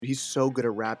he's so good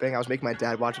at rapping. I was making my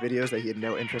dad watch videos that he had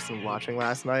no interest in watching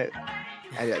last night.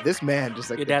 And yeah, this man just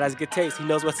like Your dad has good taste. He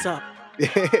knows what's up.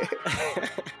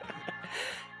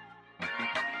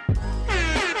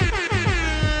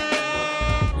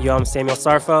 Yo, I'm Samuel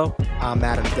Sarfo. I'm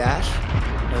Adam Dash.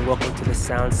 And welcome to the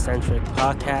Sound Centric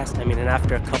podcast. And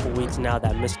after a couple weeks now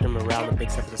that Mr. Morale, the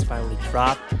Big Steppers, has finally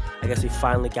dropped, I guess we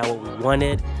finally got what we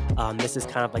wanted. This is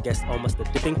kind of, I guess, almost the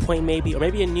dipping point maybe, or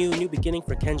maybe a new beginning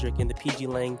for Kendrick in the PG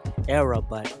Lang era.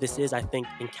 But this is, I think,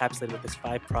 encapsulated with his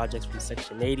 5 projects from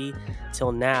Section 80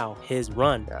 till now, his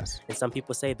run. Yes. And some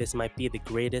people say this might be the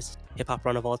greatest hip-hop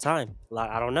run of all time.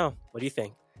 I don't know. What do you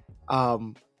think?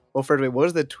 Well, first, what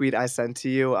was the tweet I sent to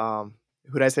you?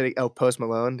 Who did I say? Oh, Post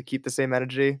Malone to keep the same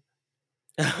energy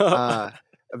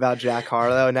about Jack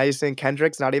Harlow. And now you're saying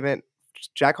Kendrick's not even.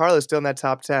 Jack Harlow's still in that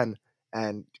top 10,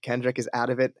 and Kendrick is out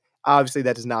of it. Obviously,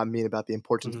 that does not mean about the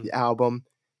importance of the album,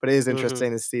 but it is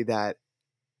interesting to see that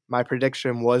my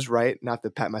prediction was right. Not to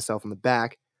pat myself on the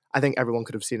back. I think everyone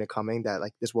could have seen it coming that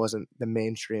like this wasn't the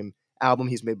mainstream album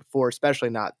he's made before, especially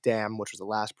not Damn, which was the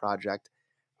last project.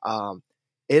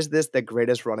 Is this the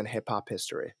greatest run in hip hop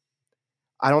history?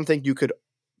 I don't think you could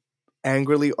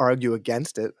angrily argue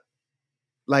against it.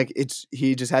 Like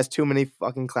he just has too many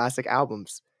fucking classic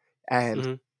albums.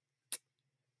 And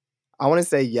I want to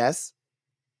say yes.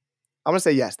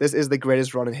 This is the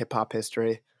greatest run in hip hop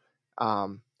history.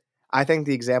 I think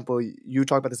the example you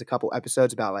talked about this a couple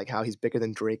episodes about like how he's bigger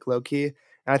than Drake low key. And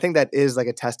I think that is like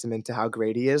a testament to how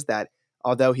great he is, that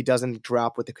although he doesn't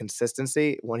drop with the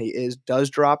consistency, when he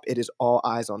does drop, it is all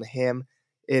eyes on him.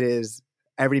 It is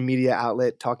every media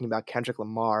outlet talking about Kendrick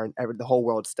Lamar, and the whole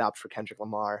world stops for Kendrick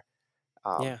Lamar.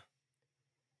 I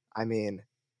mean,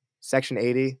 Section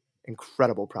 80,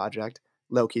 incredible project.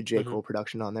 Low-key J. Cole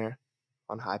production on there,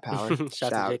 on high power.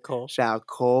 Shout out to J. Cole. Shout out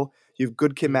Cole. You have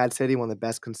Good Kid, Mad City, one of the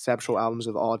best conceptual albums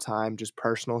of all time, just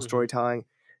personal storytelling.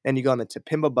 Then you go on the To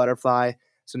Pimp a Butterfly.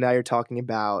 So now you're talking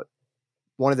about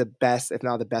one of the best, if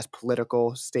not the best,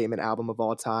 political statement album of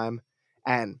all time.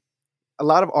 And a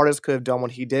lot of artists could have done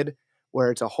what he did, where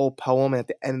it's a whole poem, and at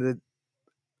the end of the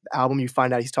album, you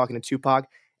find out he's talking to Tupac,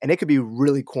 and it could be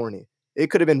really corny. It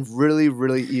could have been really,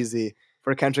 really easy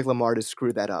for Kendrick Lamar to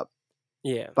screw that up.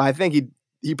 Yeah. But I think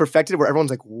he perfected it where everyone's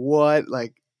like, what?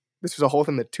 Like, this was a whole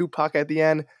thing with Tupac at the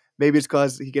end. Maybe it's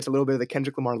because he gets a little bit of the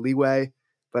Kendrick Lamar leeway,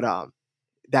 but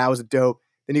that was dope.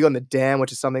 Then you go on the Damn,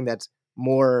 which is something that's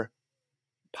more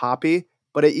poppy,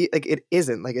 but it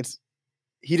isn't. Like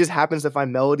he just happens to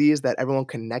find melodies that everyone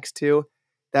connects to.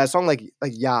 That song like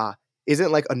Yeah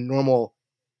isn't like a normal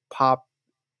pop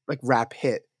like rap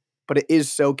hit, but it is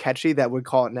so catchy that we'd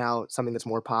call it now something that's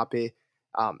more poppy.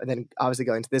 And then obviously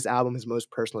going to this album, his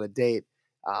most personal to date.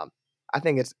 I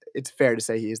think it's fair to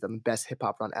say he is the best hip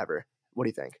hop run ever. What do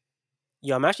you think?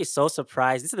 Yo, I'm actually so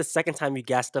surprised. This is the second time you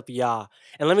gassed up Ya.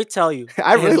 And let me tell you.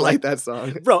 I really like that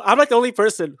song. Bro, I'm like the only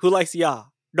person who likes Ya.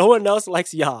 No one else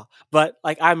likes Ya. But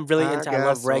like I'm really I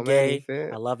love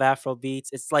reggae. I love Afro beats.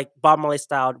 It's like Bob Marley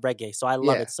style reggae. So I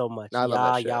love it so much. I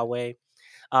love that shit. Yahweh.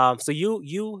 So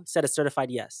you said a certified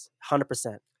yes.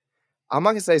 100%. I'm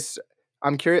not going to say...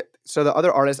 I'm curious. So the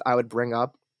other artists I would bring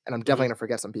up, and I'm definitely going to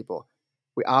forget some people.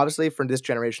 We obviously, for this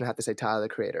generation, have to say Tyler, the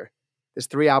Creator. This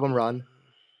 3-album run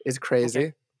is crazy.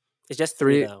 Okay. It's just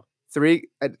 3, though. 3,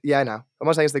 yeah, I know. I'm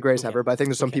not saying it's the greatest ever, but I think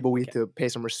there's some people we have to pay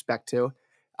some respect to.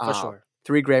 For sure.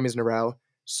 3 Grammys in a row.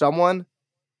 Someone,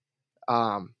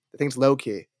 I think it's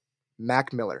low-key,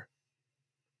 Mac Miller.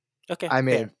 Okay, I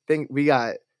mean, think we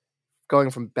got,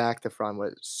 going from back to front,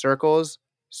 with Circles,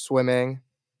 Swimming,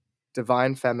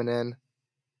 Divine Feminine,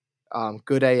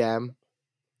 Good AM,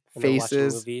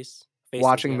 Faces,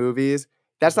 watching movies.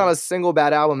 That's not a single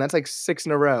bad album. That's like 6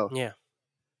 in a row. Yeah.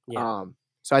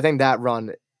 So I think that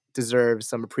run deserves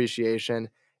some appreciation.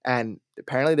 And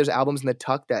apparently there's albums in the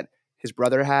tuck that his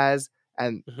brother has.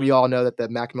 And we all know that the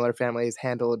Mac Miller family has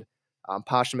handled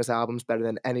posthumous albums better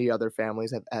than any other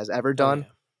families has ever done.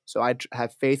 So I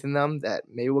have faith in them that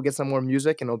maybe we'll get some more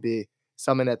music and it'll be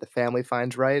something that the family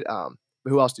finds right. But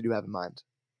who else did you have in mind?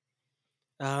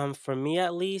 For me,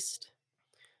 at least,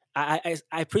 I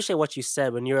appreciate what you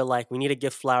said when you're like, we need to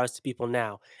give flowers to people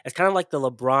now. It's kind of like the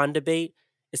LeBron debate.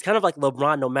 It's kind of like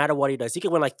LeBron, no matter what he does, he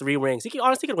could win like 3 rings. He could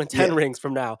win 10 rings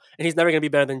from now, and he's never going to be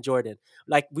better than Jordan.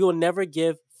 Like, we will never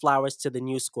give flowers to the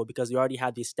new school because we already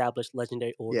have the established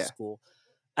legendary old school.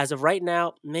 As of right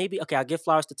now, maybe, okay, I'll give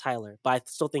flowers to Tyler, but I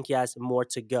still think he has more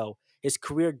to go. His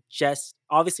career just,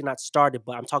 obviously not started,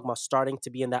 but I'm talking about starting to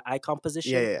be in that icon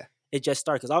position. Yeah. it just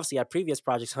started. Because obviously, he had previous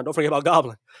projects. Don't forget about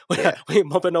Goblin. Yeah. We ain't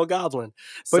bumping no Goblin.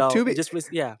 But So it just was,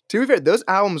 yeah. to be fair, those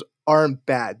albums aren't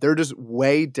bad. They're just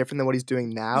way different than what he's doing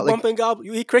now. You Like, bumping Goblin?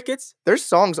 You eat crickets? there's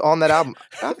songs on that album.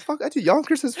 Ah, fuck that dude.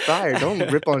 Yonkers is fire. Don't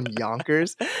rip on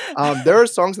Yonkers. There are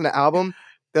songs in the album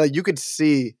that like, you could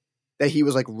see that he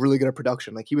was like really good at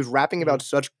production. Like he was rapping Mhm. about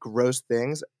such gross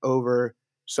things over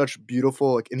such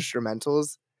beautiful like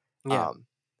instrumentals. Yeah. Um,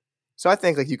 so I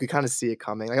think like you could kind of see it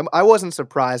coming. Like I wasn't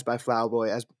surprised by Flower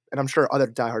Boy and I'm sure other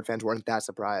diehard fans weren't that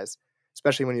surprised,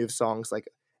 especially when you have songs like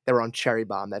that were on Cherry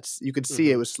Bomb. That's you could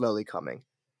see it Mhm. was slowly coming.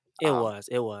 It Um, was,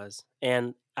 it was,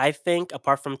 and I think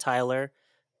apart from Tyler,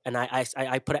 and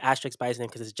I put an asterisk by his name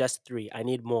because it's just 3. I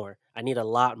need more. I need a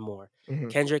lot more. mhm,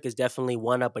 Kendrick is definitely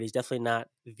one up, but he's definitely not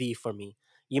the for me.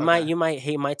 okay, You might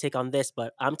hate my take on this,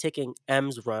 but I'm taking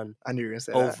M's run I knew you were gonna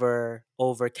say that.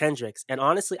 over Kendrick's. And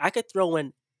honestly, I could throw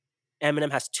in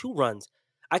Eminem has 2 runs.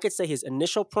 I could say his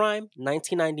initial prime,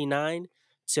 1999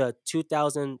 to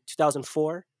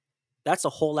 2004. That's a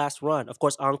whole last run. Of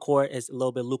course, Encore is a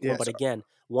little bit lukewarm, Yeah, but so again,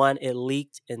 1, it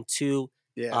leaked, and 2,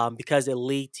 yeah. because it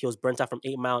leaked, he was burnt out from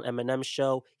 8 Mile and Eminem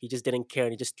show. He just didn't care,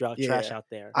 and he just threw out trash Yeah. out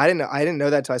there. I didn't know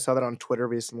that till I saw that on Twitter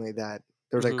recently that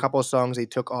there was like a Mhm. couple of songs he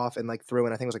took off and like threw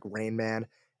in, I think it was like Rain Man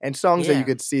and songs that you Yeah.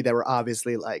 could see that were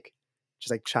obviously like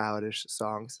just like childish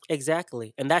songs.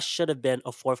 Exactly, and that should have been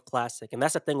a 4th classic, and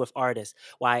that's the thing with artists,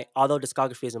 why although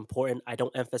discography is important, I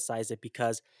don't emphasize it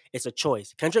because it's a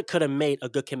choice. Kendrick could have made a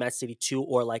Good Kid, Mad City 2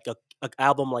 or like a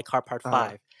album like Heart Part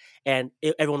Uh-huh. 5, and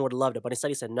everyone would have loved it, but instead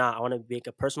he said, "Nah, I wanna make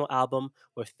a personal album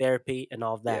with therapy and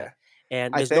all that," Yeah.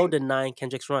 and I there's no think denying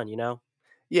Kendrick's run, you know?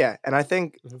 yeah, and I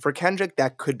think Mhm, for Kendrick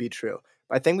that could be true.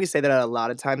 But I think we say that a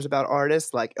lot of times about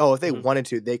artists like, "Oh, if they mhm, wanted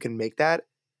to, they can make that."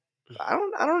 mhm.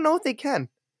 I don't know if they can.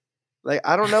 Like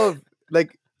I don't know if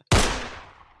like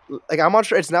like I'm not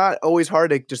sure it's not always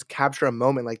hard to just capture a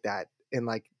moment like that in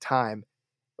like time.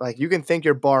 Like, you can think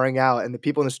you're barring out, and the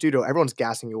people in the studio, everyone's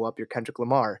gassing you up, you're Kendrick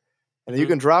Lamar, and then you Mhm.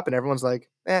 can drop, and everyone's like,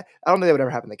 I don't think that would ever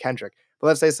happen to Kendrick." But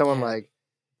let's say someone Yeah.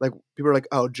 like, people are like,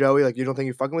 "Oh, Joey, like, you don't think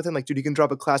you're fucking with him? Like, dude, he can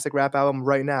drop a classic rap album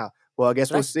right now." Well, I guess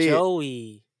But that's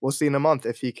Joey. we'll see in a month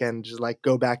if he can just, like,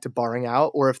 go back to barring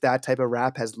out, or if that type of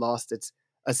rap has lost its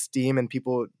esteem, and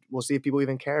we'll see if people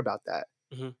even care about that.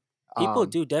 Mhm. People Um,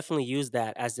 do definitely use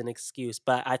that as an excuse,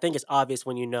 but I think it's obvious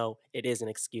when you know it is an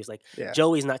excuse. Like yeah,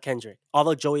 Joey's not Kendrick.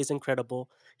 Although Joey is incredible,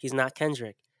 he's not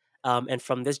Kendrick. And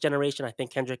from this generation, I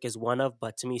think Kendrick is one of,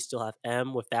 but to me, you still have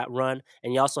M with that run,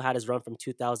 and he also had his run from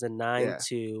 2009 yeah,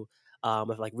 to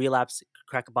with like relapse,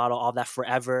 crack a bottle, all that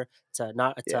forever to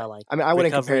not yeah. to like I mean, I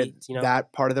wouldn't compare recovery. You know,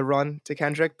 that part of the run to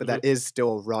Kendrick, but Mhm. that is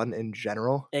still a run in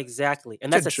general. Exactly,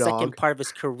 and It's a that's the second jog. part of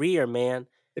his career, man.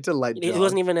 It's a light He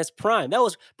wasn't jog. even his prime. That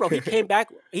was bro, he came back,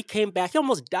 he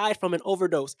almost died from an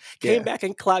overdose. Came Yeah, back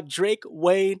and clapped Drake,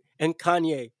 Wayne, and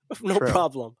Kanye with no true.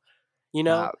 problem, you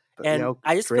know? But, And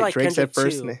I just feel like Drake said Kendrick too.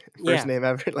 first Yeah, name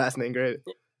ever, last name great.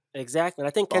 exactly, and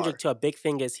I think Kendrick Bar. too, a big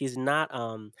thing is he's not,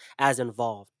 as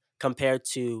involved compared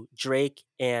to Drake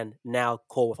and now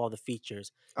Cole with all the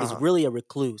features. He's Uh-huh. really a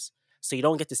recluse, so you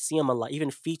don't get to see him a lot.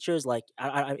 Even features like you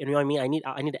know what I mean? I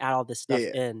need to add all this Yeah,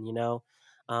 stuff yeah, in, you know?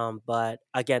 But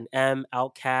again,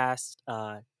 Outcast,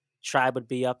 Tribe would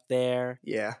be up there.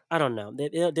 yeah. I don't know.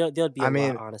 There'd be I a lot,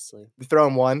 mean, honestly. to throw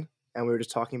in one, and we were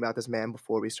just talking about this man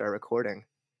before we started recording.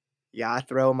 Yeah, I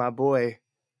throw my boy,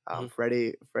 Mhm.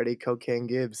 Freddie Cocaine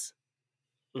Gibbs.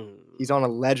 He's on a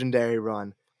Mm. legendary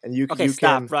run, and Okay,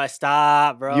 stop, bro.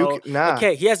 Stop, bro. nah,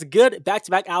 Okay, he has good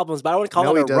back-to-back albums, but I wouldn't call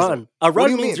no, that he a doesn't. run. A What do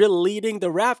run you means mean? you're leading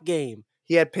the rap game.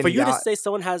 He had For you to Pinata, say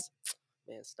someone has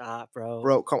man, stop, bro.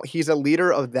 bro. He's a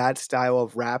leader of that style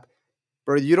of rap,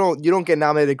 bro. You don't get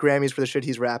nominated Grammys for the shit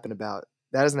he's rapping about.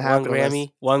 That doesn't happen unless,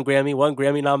 One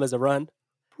Grammy nom is a run.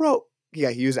 bro. Yeah,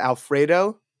 he used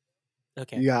Alfredo.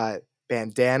 Okay. You got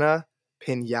Bandana,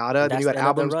 Pinata, And then you that's got the end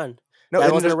of the albums. run. No, That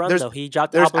and wasn't a run though. He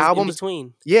dropped there's albums in albums,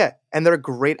 between. yeah, and they're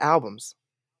great albums.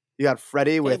 You got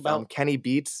Freddie Okay, with, about Kenny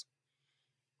Beats.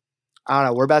 I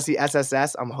don't know, we're about to see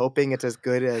SSS. I'm hoping it's as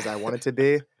good as I want it to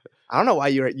be. I don't know why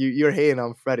you're hating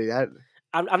on Freddie. That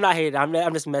I'm not hating.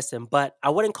 I'm just messing, but I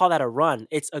wouldn't call that a run.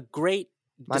 It's a great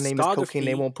My name is Cocaine,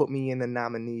 they discography. won't put me in the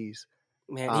nominees.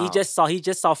 Man, Um, he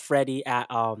just saw Freddie at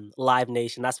Live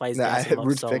Nation. That's why he's nah, gassing him up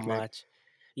Roots so Picnic. much.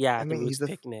 Yeah, I at the mean, Roots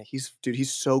Picnic. he's dude,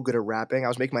 he's so good at rapping. I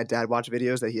was making my dad watch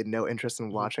videos that he had no interest in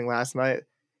Mhm. watching last night,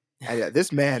 and yeah,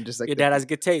 this man just like Your dad has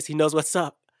good taste. He knows what's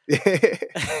up.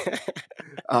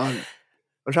 um,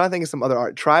 I'm trying to think of some other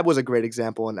art. Tribe was a great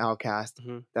example in Outkast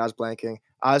Mhm, that I was blanking.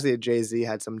 Obviously, Jay-Z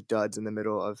had some duds in the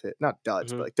middle of it. Not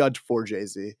duds, but mhm. like duds for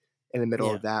Jay-Z in the middle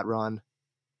Yeah. of that run.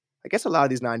 I guess a lot of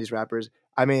these 90s rappers,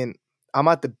 I mean, I'm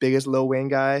not the biggest Lil Wayne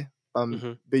guy.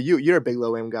 Mhm. But you're a big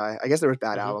Lil Wayne guy. I guess there was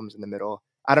bad Mhm. albums in the middle.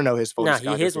 I don't know his full Nah,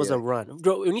 his was discography, a like run.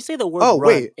 Bro, when you say the word oh, run,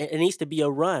 wait. it needs to be a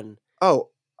run. Oh,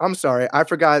 I'm sorry. I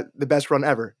forgot the best run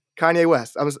ever. Kanye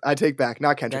West. I take back,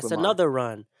 not Kendrick That's Lamar. another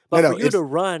run. No, But for no, you to it's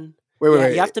run, wait, wait, yeah,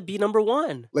 you wait. have to be number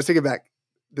 1. Let's take it back.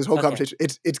 This whole Okay. conversation,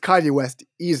 it's Kanye West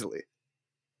easily.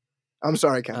 I'm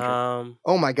sorry, Kendrick. Um,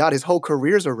 Oh my god, his whole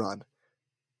career's a run.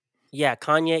 yeah,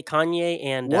 Kanye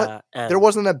and, What? There M.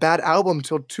 wasn't a bad album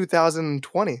till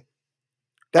 2020.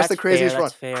 That's the craziest That's run.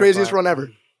 fair, Craziest but run ever.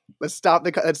 Let's stop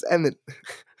let's end it.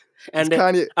 It's and then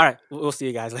Kanye. alright, we'll see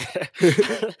you guys later.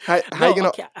 How you No, gonna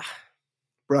okay,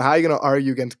 bro, how you gonna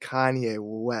argue against Kanye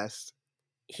West?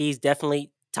 he's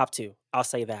definitely top 2, I'll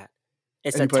say that.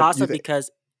 It's And a you toss-up think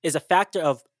because it's a factor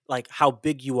of, like, how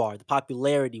big you are, the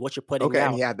popularity, what you're putting okay,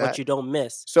 and he out, had what that. you don't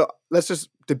miss. So let's just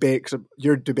debate because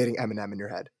you're debating Eminem in your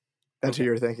head. That's who Okay.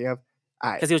 you're thinking of?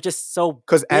 Alright. Because he was just so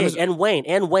Because big, M's and Wayne,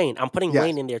 I'm putting yes.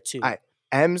 Wayne in there too. Alright.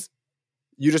 M's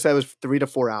you just said it was 3 to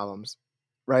 4 albums,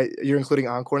 right? You're including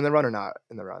Encore in the run or not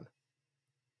in the run?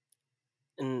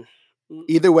 And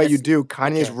Either way you let's do,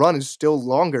 Kanye's okay, run is still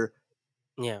longer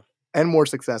yeah. and more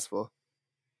successful.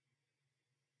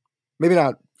 Maybe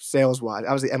not sales wise.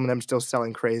 Obviously, Eminem's still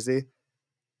selling crazy,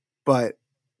 but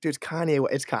dude, it's Kanye.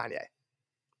 It's Kanye.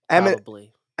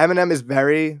 Probably. Eminem is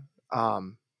very.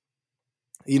 Um,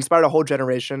 he inspired a whole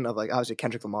generation of like obviously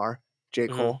Kendrick Lamar, J.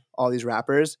 Mhm, Cole, all these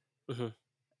rappers, mhm.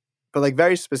 but like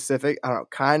very specific. I don't know.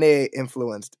 Kanye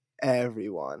influenced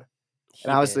everyone, and He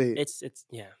did. obviously, It's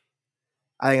yeah.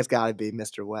 I think it's got to be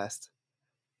Mr. West.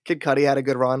 Kid Cudi had a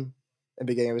good run in the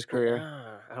beginning of his career.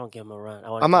 I don't give him a run. I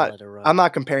wouldn't I'm call not it a I'm run.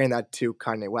 not comparing that to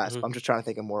Kanye West, Mhm, but I'm just trying to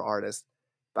think of more artists.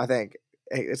 But I think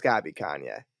it's gotta be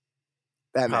Kanye.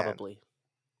 That man. probably.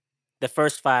 The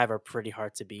first 5 are pretty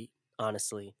hard to beat,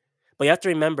 honestly. But you have to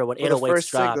remember when Well, the 808s first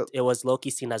single dropped, it was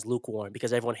low-key seen as lukewarm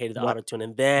because everyone hated the what Auto-Tune,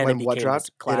 and then it when what became this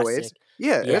dropped? 808s? classic.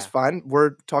 Yeah, it's Yeah. fine.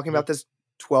 We're talking Mhm. about this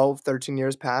 12, 13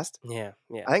 years past. Yeah,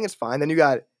 yeah. I think it's fine. Then you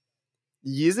got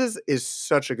Yeezus is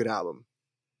such a good album.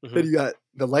 Then Mhm. you got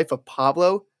The Life of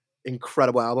Pablo,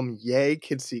 incredible album. Yay,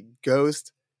 Kids See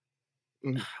Ghost.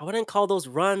 Mm, I wouldn't call those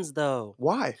runs though.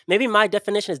 why? Maybe my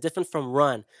definition is different from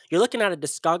run. You're looking at a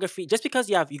discography just because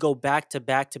you go back to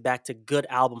back to back to good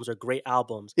albums or great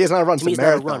albums. Yeah, it's not a run, To it's a me, it's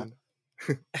not a run.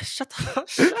 marathon. Shut up!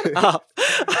 Shut up!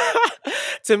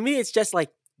 To me, it's just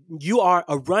like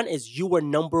a run is you were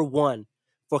number 1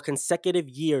 for consecutive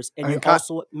years, I and mean, you're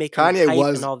also making Kanye hype and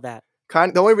was all that.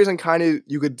 The only reason Kanye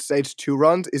you could say it's 2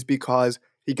 runs is because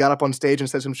he got up on stage and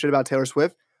said some shit about Taylor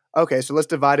Swift. Okay, so let's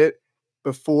divide it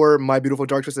before My Beautiful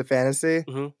Dark Twisted Fantasy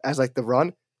Mhm. as, like, the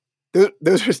run.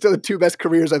 Those are still the 2 best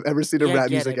careers I've ever seen in Yeah, I rap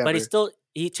get music it, but ever.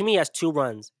 he to me has 2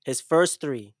 runs. His first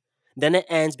 3, then it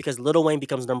ends because Lil Wayne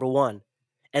becomes number 1,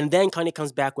 and then Kanye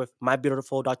comes back with My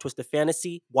Beautiful Dark Twisted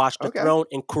Fantasy, Watch the Okay. Throne,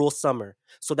 and Cruel Summer.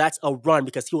 So that's a run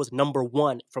because he was number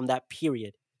 1 from that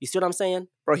period. You see what I'm saying?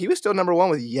 Bro, he was still number 1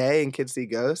 with Ye and Kids See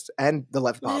Ghost and The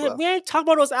Left Man, Pablo. we ain't talking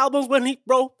about those albums when he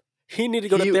needed to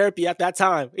go to He therapy at that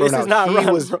time. Bro, This no, is not a he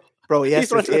run, was bro. bro, He's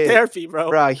yes, went it to the is. therapy, bro.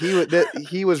 Bro,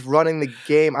 he was running the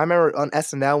game. I remember on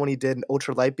SNL when he did an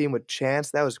Ultra Light Beam with Chance,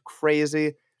 that was crazy.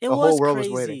 It The whole was world was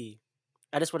waiting. crazy.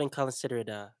 I just wouldn't consider it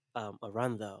a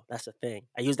run though. That's the thing.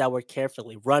 I use that word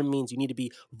carefully. Run means you need to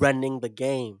be running the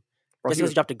game. Bro, Just he because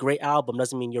you was dropped a great album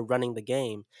doesn't mean you're running the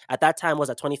game. At that time was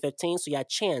at 2015, so you had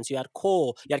Chance, you had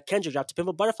Cole, you had Kendrick drop to Pimp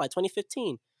a Butterfly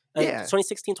 2015. yeah.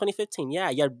 2016, 2015. Yeah,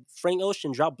 you had Frank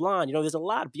Ocean drop Blonde. There's a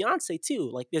lot. Beyonce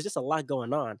too. Like, there's just a lot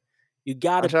going on. You I'm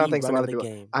gotta trying to be think some running other the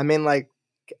people. game. I mean, like,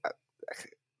 uh,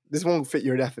 this won't fit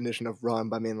your definition of run,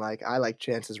 but I mean, like, I like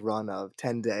Chance's run of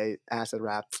 10-day acid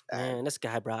rap Man, this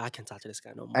guy, bro, I can't talk to this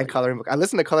guy no more. and Coloring Book. I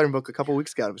listened to Coloring Book a couple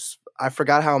weeks ago. I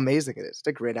forgot how amazing it is. It's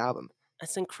a great album.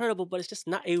 That's incredible, but it's just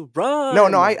not a No, run.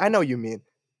 I know what you mean.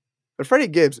 But Freddie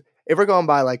Gibbs, if we're going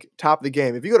by like top of the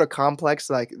game, if you go to Complex,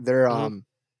 like their Mhm.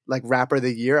 like rapper of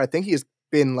the year, I think he's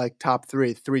been like top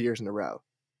 3 years in a row.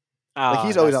 Like Ah,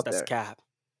 he's always up that's there. cap.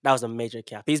 That was a major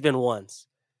cap. He's been once,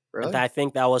 and Really? I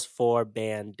think that was for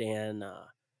Bandana. No,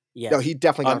 Yes. he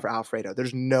definitely got it Um. for Alfredo.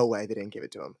 There's no way they didn't give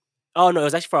it to him. Oh no, it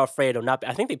was actually for Alfredo. Not.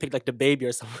 I think they picked like the baby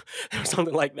or something, or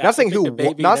something like that. They picked the baby,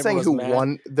 and Not everyone saying was who mad.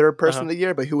 won their Uh person huh. of the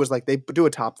year, but who was like they do a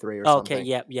top 3 or Okay. something.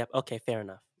 Yep. Yep. Okay. Fair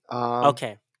enough. Um,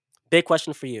 Okay. Big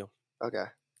question for you. okay.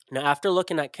 Now, after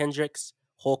looking at Kendrick's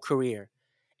whole career,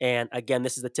 and again,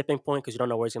 this is the tipping point because you don't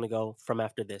know where he's going to go from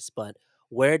after this, but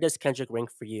where does Kendrick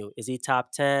rank for you? Is he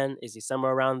top 10? Is he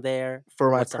somewhere around there? For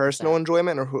my What's up with personal that?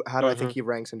 enjoyment, or how do I think Mm he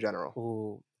ranks in general? hmm.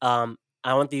 Ooh.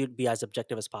 I want you to be as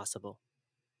objective as possible.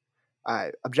 All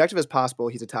right, objective as possible,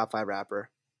 he's a top 5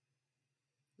 rapper.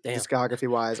 Damn. Discography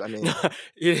wise, I No, mean,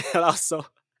 yeah, also.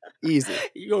 Easy.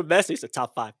 Your best is a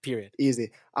top 5, period.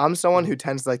 Easy. I'm someone Mhm, who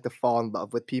tends to like to fall in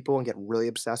love with people and get really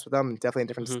obsessed with them, and definitely in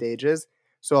different mhm, stages.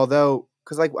 So although,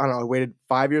 because like I don't know, I waited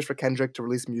 5 years for Kendrick to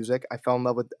release music, I fell in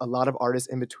love with a lot of artists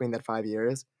in between that 5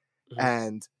 years, mhm.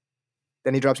 and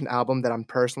then he drops an album that I'm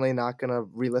personally not gonna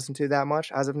re-listen to that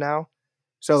much as of now.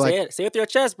 So Say like, it. Say it with your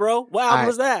chest, bro. What album I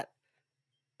was that?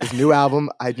 this new album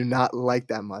I do not like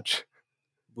that much.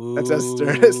 That's as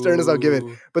stern stern as I'll give it.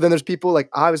 Boo. But then there's people like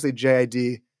obviously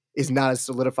JID is not as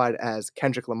solidified as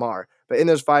Kendrick Lamar. But in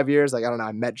those 5 years, like I don't know,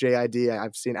 I met JID.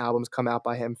 I've seen albums come out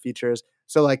by him, features.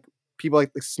 So like people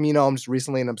like Smino, I'm just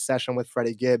recently in obsession with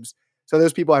Freddie Gibbs. So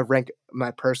those people I rank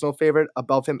my personal favorite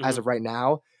above him as Mhm, of right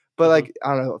now. But mhm. like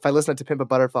I don't know, if I listen to Pimp a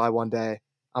Butterfly one day,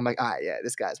 I'm like, yeah,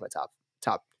 this guy's my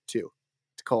top two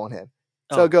to call on him.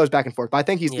 So it Oh, goes back and forth. But I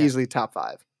think he's yeah. easily top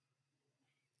five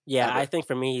Yeah, I ever. think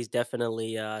for me, he's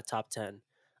definitely, top 10,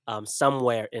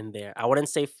 somewhere in there. I wouldn't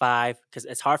say 5 because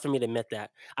it's hard for me to admit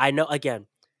that. I know again,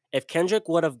 if Kendrick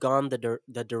would have gone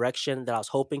the direction that I was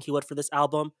hoping he would for this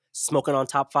album, smoking on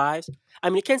top 5s. I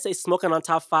mean, you can't say smoking on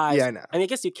top Yeah, 5s. I know. I mean, I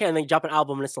guess you can, then you drop an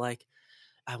album and it's like,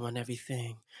 "I want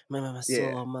everything. My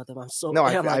Yeah. solo mother, I'm so" No,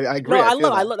 and I'm like, I "No, agree. I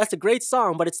feel I that. love that's a great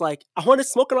song," but it's like, I want it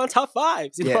smoking on top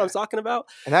 5s, you know what I'm Yeah. talking about?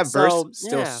 And that verse So,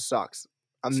 still yeah. sucks.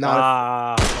 Stop.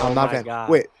 I'm Oh not a my fan. god.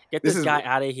 Wait, Get this this is guy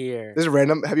out of here. this is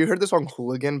random. Have you heard the song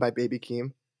 "Hooligan" by Baby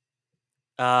Keem?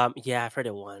 Yeah, I've heard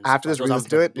it once. After It this, goes on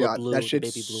re-listen with to the it. Yeah, that the shit's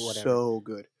baby blue, whatever. so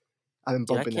good. I've been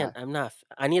Dude, I bumping can't. that. I'm not.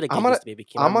 I need to get I'm on a used to Baby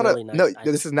Keem. I'm really no, nice.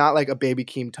 this is not like a Baby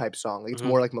Keem type song. Like, it's Mhm,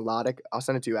 more like melodic. I'll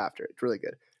send it to you after. It's really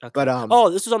good. But, okay. Oh,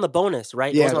 this was on the bonus,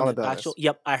 right? It yeah, wasn't it's on on the the actual. bonus.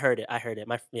 Yep, I heard it. I heard it.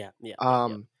 Yep.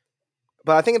 Um,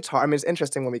 but I think it's hard. I mean, it's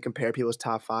interesting when we compare people's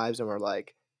top fives and we're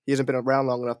like, he hasn't been around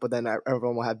long enough, but then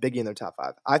everyone will have Biggie in their top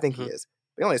five. I think he Mhm, is.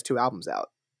 But he only has 2 albums out.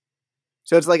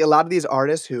 So it's like a lot of these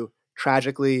artists who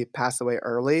tragically passed away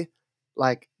early,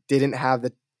 like, didn't have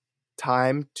the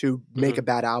time to make mhm, a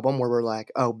bad album where we're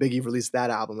like, "Oh, Biggie released that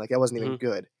album, like, that wasn't even mhm,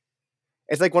 good."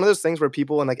 It's like one of those things where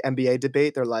people in, like, NBA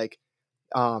debate, they're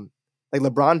um, like,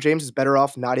 LeBron James is better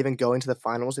off not even going to the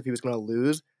finals if he was gonna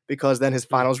lose because then his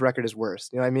mm. finals record is worse,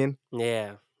 you know what I mean?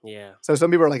 Yeah, yeah, So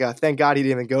some people are like, "Thank God he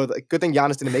didn't even go." Like, good thing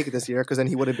Giannis didn't make it this year because then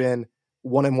he would have been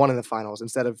 1-1 in the finals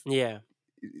instead of yeah.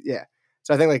 yeah.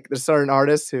 So I think, like, there's certain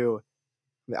artists who, I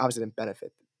mean, obviously didn't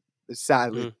benefit,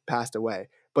 sadly Mhm. passed away,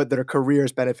 but their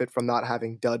careers benefit from not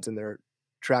having duds in their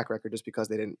track record just because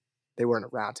they weren't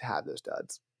around to have those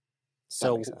duds.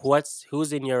 That makes So sense.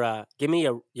 who's in your give me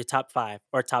your top 5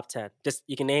 or top 10. Just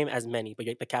you can name as many, but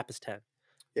the cap is 10.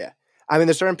 Yeah. I mean,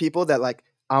 there's certain people that, like,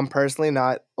 I'm personally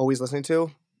not always listening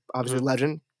to. Obviously, Mhm,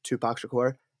 legend, Tupac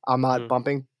Shakur. I'm not mhm,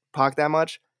 bumping Pac that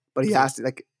much, but he mhm, has to,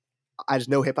 like, I just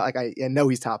know hip hop, like, I know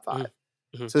he's top mhm, 5.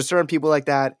 mhm, So there's certain people like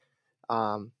that.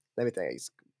 Let me think.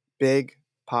 He's Big,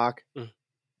 Pac, mhm.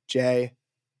 Jay,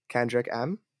 Kendrick,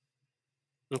 M.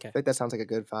 I Okay. feel like that sounds like a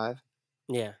good 5.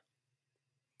 Yeah.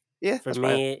 Yeah, For that's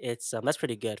fine. me, it's that's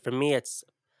pretty good. For me, it's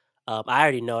I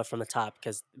already know it from the top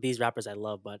because these rappers I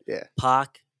love, but Yeah.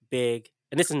 Pac, Big,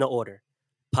 and this is no order.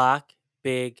 Pac,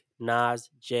 Big, Nas,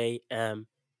 J, M,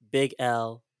 Big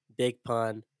L, Big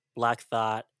Pun, Black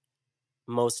Thought,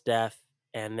 Mos Def,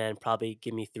 and then probably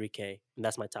give me 3K. And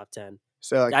that's my top 10.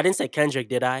 So, like, I didn't say Kendrick,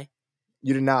 did I?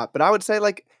 you did not, but I would say,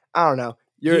 like, I don't know.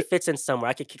 He You're fits in somewhere.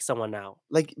 I could kick someone out.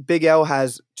 like, Big L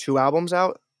has 2 albums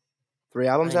out, 3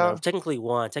 albums I know. out. Technically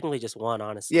one. Technically just one,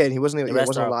 Yeah, and honestly. he wasn't The yeah, rest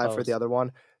wasn't are alive for the opposed. other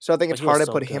one. So I think But it's he was hard to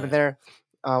so put him in good. there.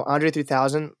 Andre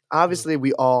 3000, Mhm, obviously,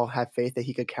 we all have faith that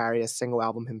he could carry a single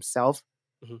album himself,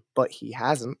 mhm. but he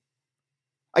hasn't.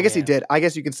 I guess he Yeah. did. I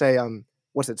guess you could say,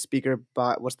 what's it, Speaker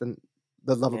Bot, what's the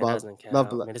Love Yeah, that Above, doesn't Love count.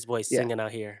 Below. Man, this boy's Yeah. singing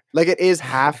out here. Like, it is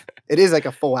like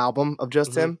a full album of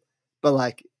just Mhm. him, but,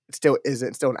 like, it still isn't.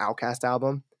 It's still an Outkast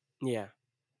album. Yeah.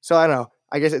 So I don't know.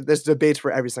 I guess there's debates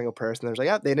for every single person. There's like,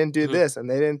 "Yeah, they didn't do Mhm. this and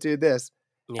they didn't do this."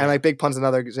 And, Yeah. like, Big Pun's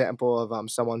another example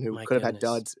of, someone who My could have had goodness.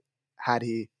 duds had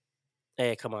he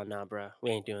Hey, come on now, bro.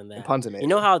 We ain't doing and that. Pun's You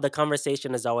know amazing. how the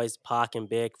conversation is always Pac and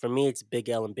Big? For me, it's Big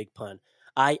L and Big Pun.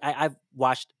 I've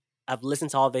watched, I've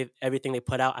listened to everything they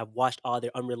put out. I've watched all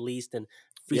their unreleased and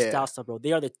Yeah. freestyle stuff, bro.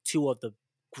 They are the two of the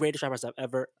greatest rappers I've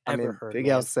I ever mean, heard, Big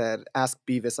L man. said, "Ask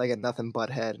Beavis, I get nothing but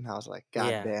head," and I was like,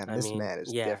 "God Yeah, damn, I this mean, man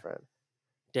is yeah, different."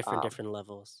 Um, different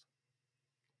levels.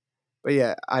 but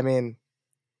yeah, I mean,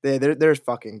 they're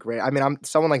fucking great. I mean, I'm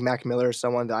someone like Mac Miller is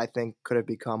someone that I think could have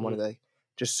become one Mhm. of the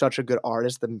just such a good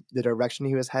artist. The direction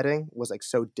he was heading was, like,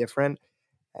 so different,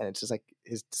 and it's just, like,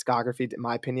 his discography, in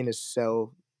my opinion, is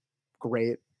so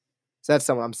great. So that's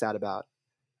someone I'm sad about,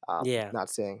 Yeah. not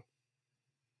seeing.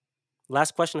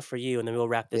 Last question for you, and then we'll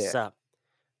wrap this Yeah. up.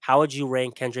 How would you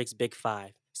rank Kendrick's Big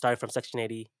Five, starting from Section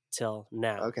 80? till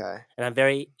now. Okay. And I'm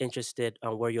very interested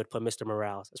on where you would put Mr.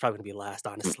 Morales. It's probably gonna be last,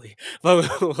 honestly, but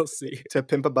we'll see. To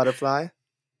Pimp a Butterfly,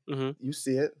 Mhm. you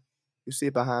see it. You see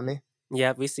it behind me.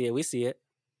 Yeah, we see it, we see it.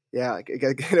 Yeah, like,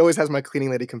 it always has my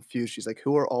cleaning lady confused. She's like,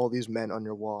 "Who are all these men on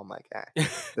your wall?" I'm like,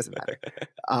 doesn't matter."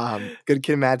 Good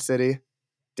Kid, Mad City,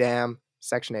 Damn,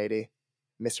 Section 80,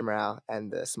 Mr. Morale, and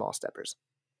the Small Steppers.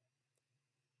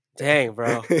 Dang,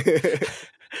 bro.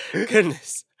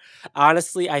 Goodness.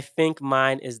 Honestly, I think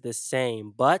mine is the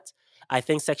same, but I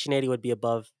think Section 80 would be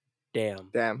above Damn.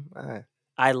 Damn,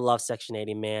 I love Section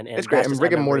 80, man, it's and great. that's And just I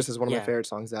Rigor remember Mortis is one of my yeah. favorite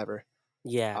songs ever.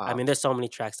 Yeah, I Um, mean, there's so many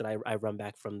tracks that I run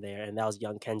back from there, and that was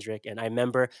young Kendrick, and I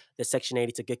remember the Section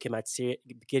 80 to Good Kid,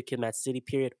 Mad City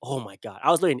period. Oh my god, I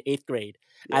was literally in 8th grade.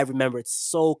 I yeah, remember it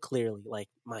so clearly, like,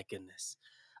 my goodness.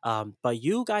 But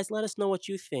you guys let us know what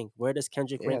you think. Where does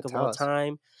Kendrick yeah. rank of Tell all us.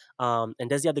 time? And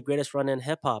does he have the greatest run in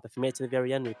hip hop? If you made it to the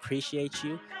very end, we appreciate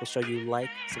you. Make sure you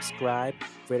like, subscribe,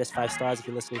 rate us 5 stars if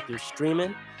you're listening through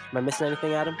streaming. Am I missing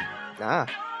anything, Adam? Nah,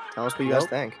 tell us what you guys Nope.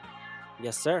 think.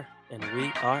 Yes, sir. And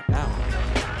we are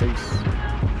out. Peace.